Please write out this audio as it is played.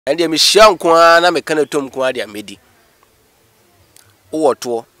And the Michelle Kwana, me can tom quadia medi. Or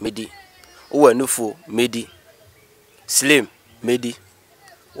to medi. Or nufu medi. Slim medi.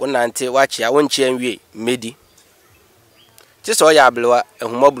 One auntie watch ya one chain medi. Just all ya blower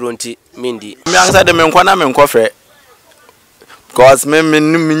and mob brunty mindy. Me answer the men kwana men coffee. Cause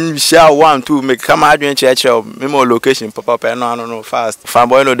me share 1 2 make come out in church me more location pop up no fast.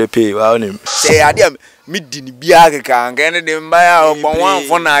 Fanboy no dey pay wa onim. Say adem me di ni bia keka nkan de mbaya ogbon wan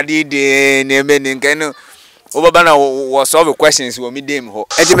fo na ade de na ebe ni nkan Obaba na was solve questions we me dem ho.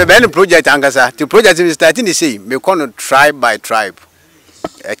 Eti me be no project angasa. The project is starting to say me kono tribe by tribe.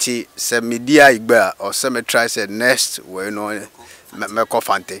 Eti se media igba or se me try say next we no me ko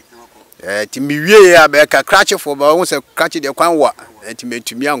fante. Eti mi wie ya be ka crash for ba won se crash de kwan wa. Eti me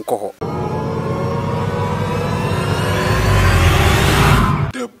tumi anko ho.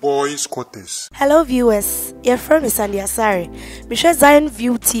 The Boys Quarters. Hello viewers, your friend is Sandy Asari. Me share Zion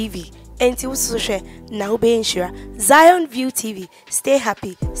View TV. Enti uso share na ube insure. Zion View TV. Stay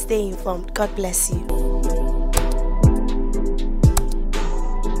happy, stay informed. God bless you.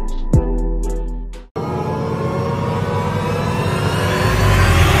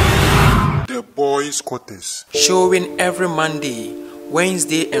 The Boys Quarters. Showing every Monday,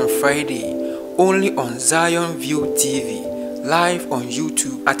 Wednesday and Friday only on Zion View TV, live on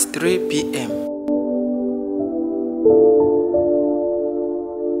YouTube at 3 p.m.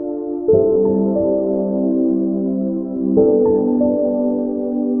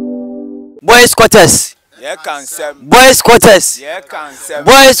 Boys Quarters. Yeah can sem. Boys Quarters. Yeah can sem.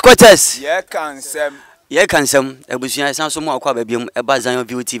 Boys Quarters. Yeah can sem. Yeah can sem. Ebusuya sanso mo akwa babiam eba Zion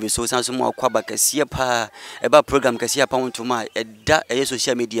View TV so sanso mo akwa ba kase pa eba program kase pa wontuma eda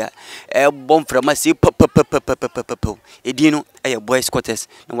social media bom frama se pop edino Boys Quarters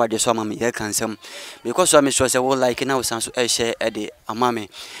na wade so amame yeah can sem because so me sure say wo like na wo sanso share de amame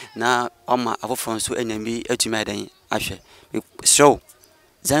na oma afofron so enyambi atumi adan ahwe so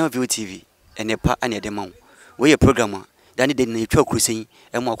Zion View TV enepa ane de ma wo program dani de na twa kurusen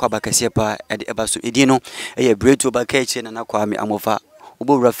emu akwa bakase pa eba so edi no breto bakache na nakwa me amofa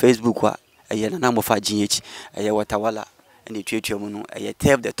obowura Facebook wa na amofa GH watawala ene twetwa mu no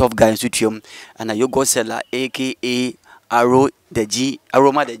Tev the top guy so twam ana yogo seller aka Arrow the G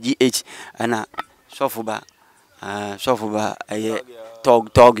Aroma the GH ana sofuba tog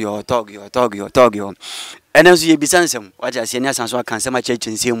yo ene so ye bisansem waja se ne asanso aka nsema church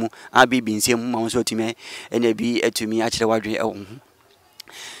nsemu abibi nsemu ma won so tumi ene bi atumi a kire wadwe e wo hu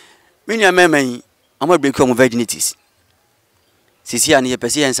menu memen ama break your virginities sisi ani ye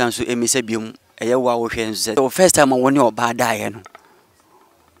pese ensanso emisa biom eye wa wo hwe nso the first time won ne oba da ye no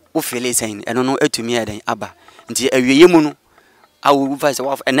wo fele sen eno no atumi eden aba nti awieye mu no awu fa se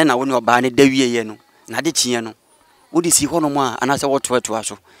wa ene na wo ne oba ne da wieye no na de chie no wo di si hono mo a anase wo to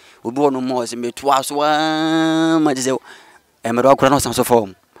aso obi wono mo se meto aso ma je se emero akura no sanso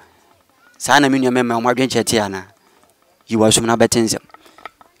form sa na menu mema o madwen chete ana yiwa so na betense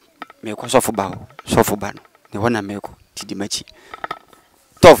me ko sofo ba no ne wona me ko tidi machi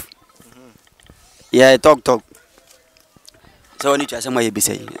tof yeah talk so ni chase mo ye bi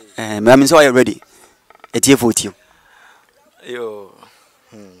say me am so are you ready etie for Yo.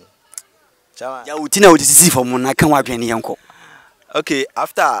 Ya utina udisisi form na kan wadwen ne yanko. Okay,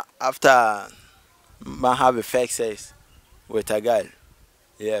 after man have a fake sex with a girl,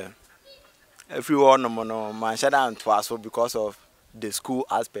 yeah. Everyone no man shut down twice because of the school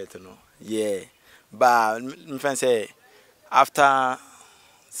aspect, yeah. But if say after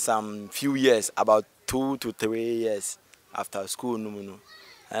some few years, about 2 to 3 years after school,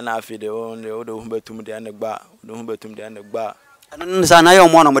 and I feel the humble to me the back. Sana yo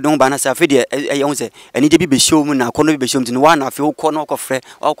mo no medun ba na sa fe de e won se eni de bi be show mu na kono bi be show mu tin wa na fe ko no ko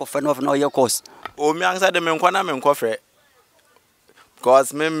frɛ no na ye course o mi ansa de me nkwa na me nkɔ frɛ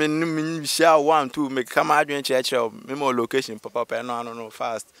cause me share 1 2 me come adwen church me more location pop up no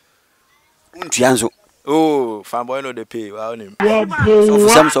fast untuanzo oh fanboy no dey pay wa onim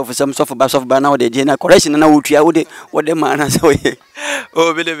so for ba na wo de je na correction na wo tua wo de ma na so ye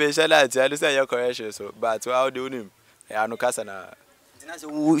oh be be share that I say your correction so but how de onim ya no kasa na dinase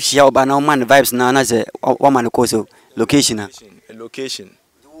wo share oba na man vibes na say wo man ko so location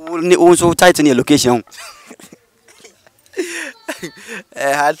wo so title ni location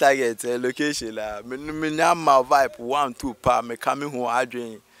hard target location la me nya ma vibe 1 2 pa me come hu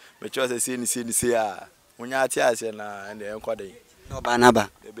adwen me chose say a wonya ati ase na ende enkwade no ba na ba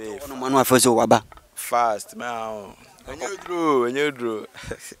no manu afoso waba fast man enye dro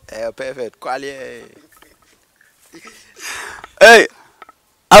perfect quality. Hey,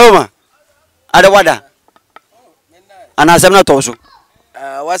 Aroma, ada wada. Ana semna toso.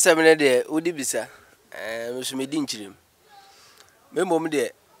 What's happening there? Udi bisa. Me din chirim. Me mom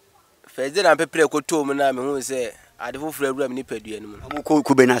de. Feze na pepre koto mu na me hu se ade foforo awura me ni padua ni mu. Amu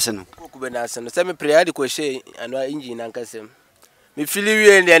kube na ase no. Kube na ase no. Se me pre ade ko hye anu engine na nkasem. Me fili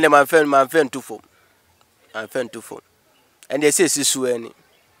wie ne man fan to form. Man fan to form. And they say sisu ani.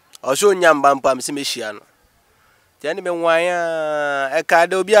 Also nyamba mpa me se me hia no. Tiani me wan e ka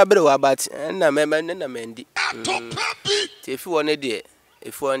de obi abre wa bat na me na mendi. Tefi wona de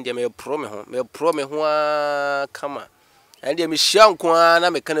if one day me pro me ho kama and dey me hia nko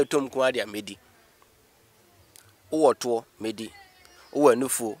na me kana tom ko ade amedi wo to medi wo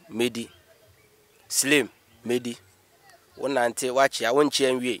anufo medi slim medi wonante wachi a wonche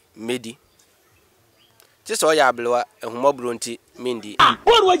anwie medi ti so ya ablewa ehumabro nti mindi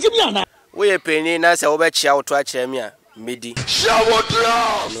wo wajimi ana wo ye peni na se wo be chia wo to a kire me a medi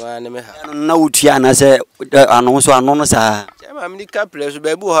no ane me ha na utua na se anu so anu no sa chema me ka place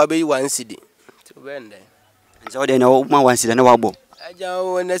baby ho be 1 cedi to bende nse o de na wo ma 1 cedi na wabo aja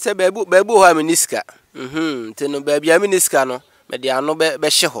wo na se baby ho me niska te no baby am niska no me de anu be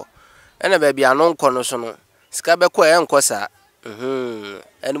hye ho ena baby anu nko no so no ska be ko e nko sa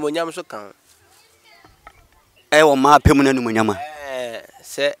enu monyam so kan wo ma pemu na enu monyama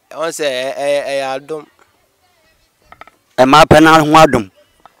se on se adom ma pena ho adom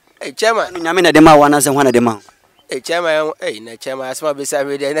chema nyame na de ma wana se ho na de ma chema na chema asma be sa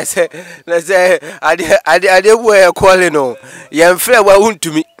me de na se ade bu e call no ye mfre wa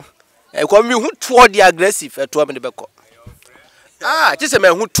huntumi e ko mi hu to de aggressive e to me de be ko chese me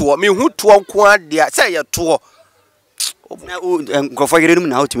hu to nko ade se ye to na nkofo yere num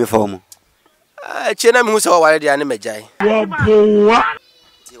na hotumi fa mo chena mi hu se wa wale de ane majai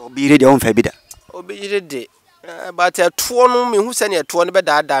obi de on fa bi da obi de but to no me hu se ne to no be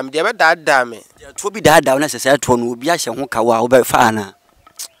daada me de be daada me to bi daada na se to no obi a hye ho kawa wo be fa na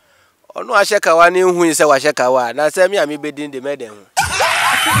ono a hye kawa ne hu se wa hye kawa na se me a me be din de me de hu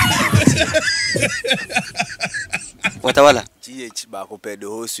watawala GH ba ko pe de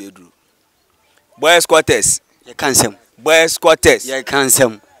ho suedru boys quarters ye kansem boys quarters ye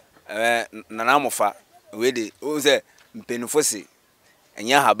kansem nana mofa we de o se mpenufo se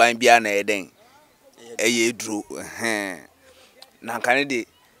enya haban bia na eden eye dru na kan de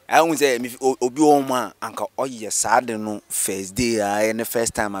ahun se obi o ma anka oye saade no first day and the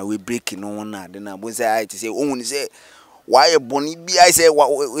first time I we break no na de na bo say I say ohun say why boni bi I say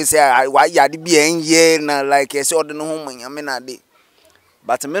why ya de bi enye na like say ode no ho manyame na de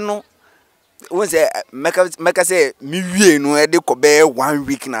but me no ohun say meka say mi wie no e de ko be 1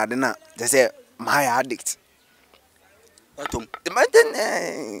 week na de na say my addict atom the man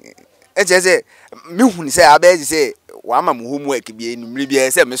say me hu ni say abeg say wa ma mo homework bi enumre bi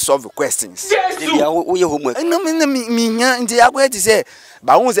say me solve questions bia wo ye homework no me nya nti akwa ti say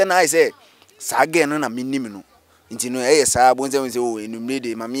ba hu say na say sage no na me nim no nti no e sa bo say o enumre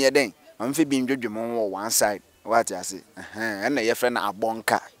de ma me ye den ma me fe bi ndwodwo mo one side what you say na ye friend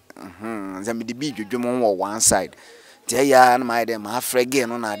abonka say me de bi dwodwo mo one side ti ya na ma dem ma frege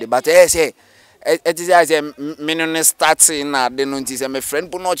no na de but say it is as a minute starting na de no nti say my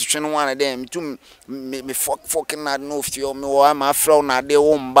friend bu no twetwe no one dem to me fucking na no feel me wa ma fro na de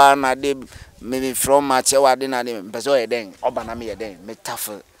wo mba na de me from ma che wa de na de bezo ye den oba na me ye den me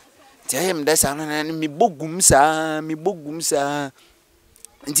tafel ti him de sa no na me bogum sa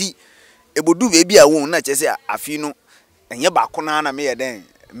nti ebodu be bia wo na che say afi no enye ba ko na me ye den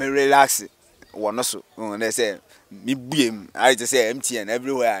me relax wo no so they say me buem I just say MTN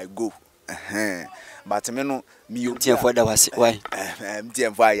everywhere I go but me no me MTN for that was why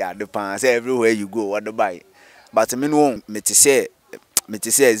MTN for ya the pan say everywhere you go what the buy but me no me to say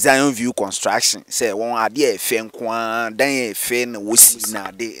Zion View Construction say won ade efe nko dan efe na wosi na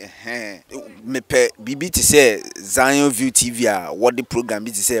ade me pe bibi to say Zion View TV what the program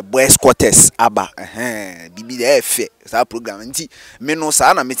be to say boys quarters aba bibi the efe that program nti me no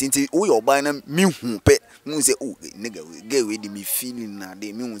sa na me tinti wo your buy na me hu pe me say oh nigga get we me feeling na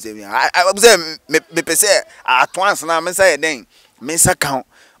ade me hu say I say me pe say at once na me say den me sa count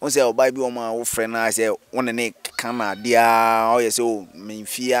on say o buy bi o ma wo friend na say won ne kan na dia o yes o me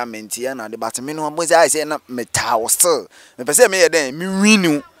fia mentia na de but me no mo say I say na me ta still me pe say me den me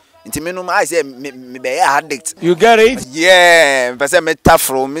win nti me no I say me be addict you get it yeah pe say me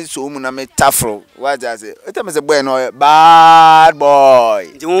tafro me so mu na me tafro what I say it me say boy no bad boy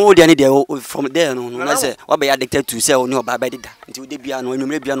nti wo de ani de from there no na say what be addicted to say oni oba ba de da nti wo de bia no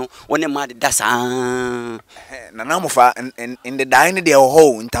enumre bia no woni ma de da sa na na mo fa in the dine de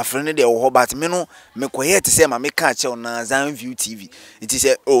ho ntafro ne de ho but me no me koye te say ma me ka che na Zion View TV it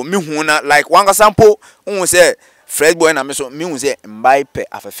say oh me hu na like one sample who say Fred boy na me so me hu say mbai pe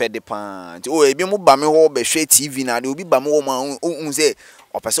afefe de pan nti o ebi mu ba me ho be hwe TV na de obi ba me ho ma hu say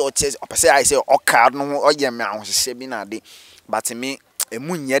opese I say o card no o ye me ahohye bi na de but me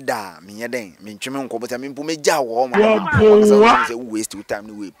emu nye da me nye den me ntwe me nkobota me mpo me gya wo ma say waste your time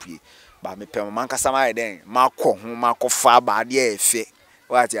no we pray ba me pe man kasa ma den ma kɔ ho ma kɔ fa ba de efe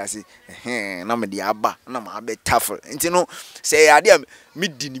what you say na me de aba na ma be tafel nti no say ade me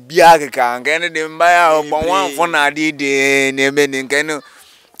di ni bia keka nkan de mba ya bon wan fo na ade de na me ni nkan no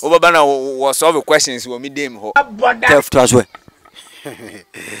o baba na wo solve questions wo me dem ho Tough to as well.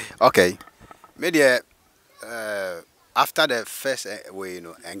 Okay. Maybe after the first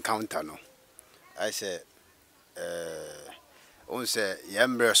encounter no, I said on say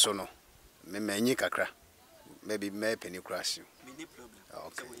yembre so no me menyi kakra maybe me penny crash you.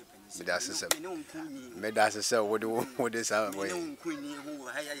 Okay. Me that's say what this way.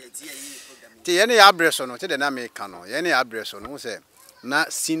 Ti any address no ti the na me kan no any address no say na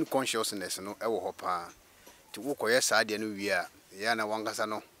scene consciousness no e wo ho pa ti wo koye sa de no wi a ya na wankasa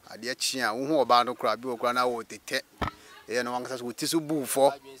no ade chi a wo ho oba no kra bi wo kra na wo tete ya na wankasa so ti so bu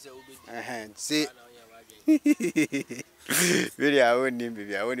fo see really I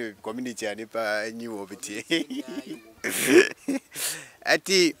won't community and if new over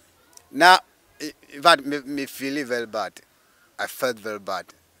ati now that me feel very bad. I felt very bad.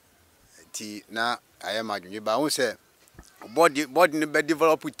 Ati now I imagine you but I won't say body no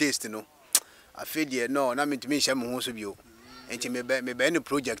develop with taste no I feel there no na me to me share mo so bio enti me be any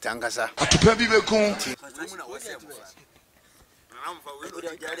project ankasa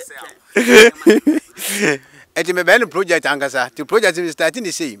enti me be any project ankasa the project is starting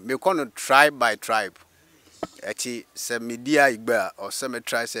to say me come tribe by tribe enti se media igba or se me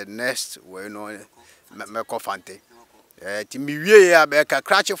try say next we no me ko fante enti me wie ya be ka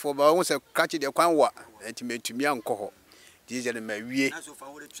crash for ba won say crash de kwan wa enti me tumi anko ho these are my wie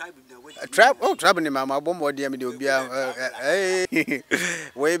tribe oh tribe ni mama bombo de me de obia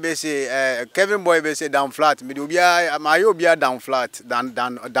we be say Kevin boy be say down flat me de obia my obia down flat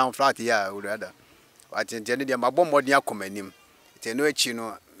down flat yeah rather what in de my bombo de akomanim it no echi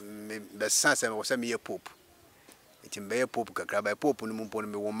no be sense me say me pope it be pope kakra by pope no mpo no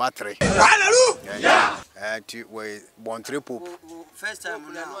me wo matre hallelujah to we born three pope first time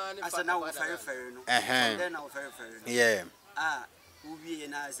as now very no then now very yeah we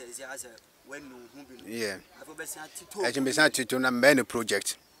na as when no yeah I can be sent to many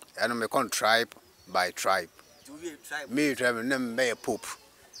project and me con tribe by tribe me tribe name be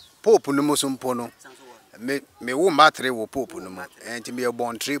pope no mo so mpo no me wo matre wo pope no mo and me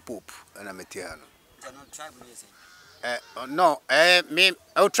born three pope and me tia no no me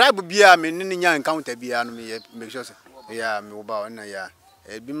tribe bia me ni nya encounter bia no me make sure yeah me wo ba na yeah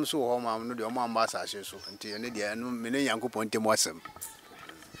bim so ho ma no de o ma mbasa so nti ne de no me ne yankopon tem wasem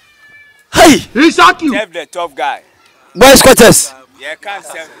hey he shock you the tough guy boys quarters yeah can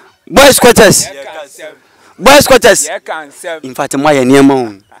sell boys quarters boys quarters yeah can sell in fact my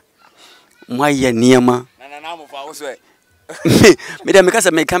niema na mo fa wo so me dem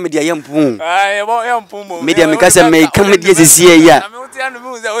kasa me kam dia yempum yempum me dem kasa me kam dia sisi ya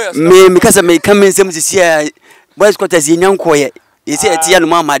me kasa me kam nsem sisi ya boys quarters yenyanko ye yesi etia no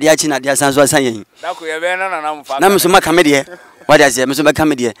ma de achi na de asanso asan yen da ko ye be na mo fa na me so makam de what I say me so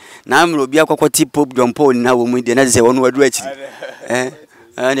makam de na amro bia kwakoti pop John Paul na wo mu de na se wono wadu achi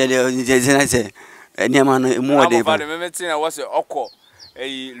de na se niam no mu wode ba me meti na wo se okọ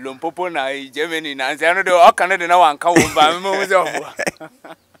Lompopo na Germany na nse no de o kan de na wan ka wo ba me mo se ofo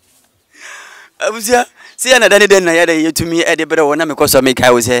abusia see na dani den na ya de yetumi e de bere wo na me koso me kai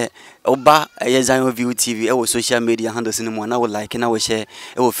wo se oba Zion View TV e wo social media handles ni mo na wo like na wo share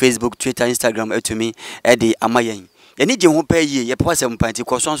e wo Facebook Twitter Instagram etumi e de amayen yani je ho pa yie ye pa asem panti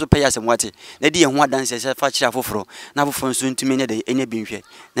ko so pa yasem wate na di ye ho adanse se fa kira foforo na foforo so ntumi ne de enya binhwe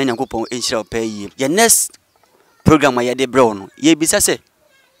na nyankopon enhyira pa yie ye next program ya de bro no ye bisa se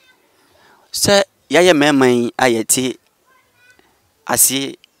ya ye meman ayeti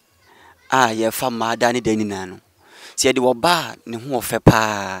asi ye fa ma da ne dani na no se de wo ba ne ho ofe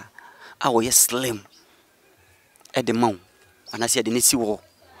pa wo ye slim e de maw ana se de ne si wo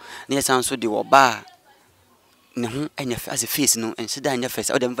ne ye san so de wo ba ne ho enya fa as face no en se da enya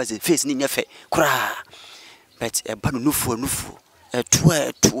face o de mfa face ni enya fe kura but e ba no nufu e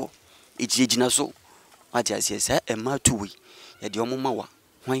to ejina so what I say e ma tuwi ye de omo mawa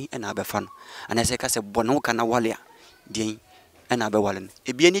hwan e na abefa no ana se ka se bono ka na wale a den e na abewale no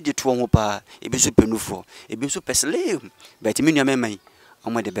e bi ani de to ho pa e bi so penufo e bi so pesle but me nua meman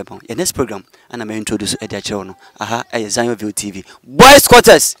omo de beba your next program and I introduce e dia chiro no aha Zion View TV boys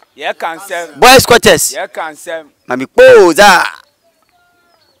quarters Yeah, cancel. boys quarters Yeah, cancel. mami poza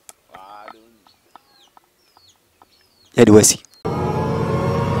yeah the wasi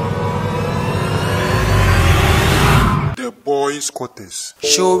The Boys Quarters.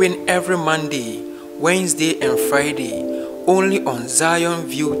 Showing every Monday, Wednesday and Friday only on Zion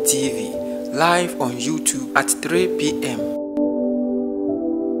View TV, live on YouTube at 3 p.m.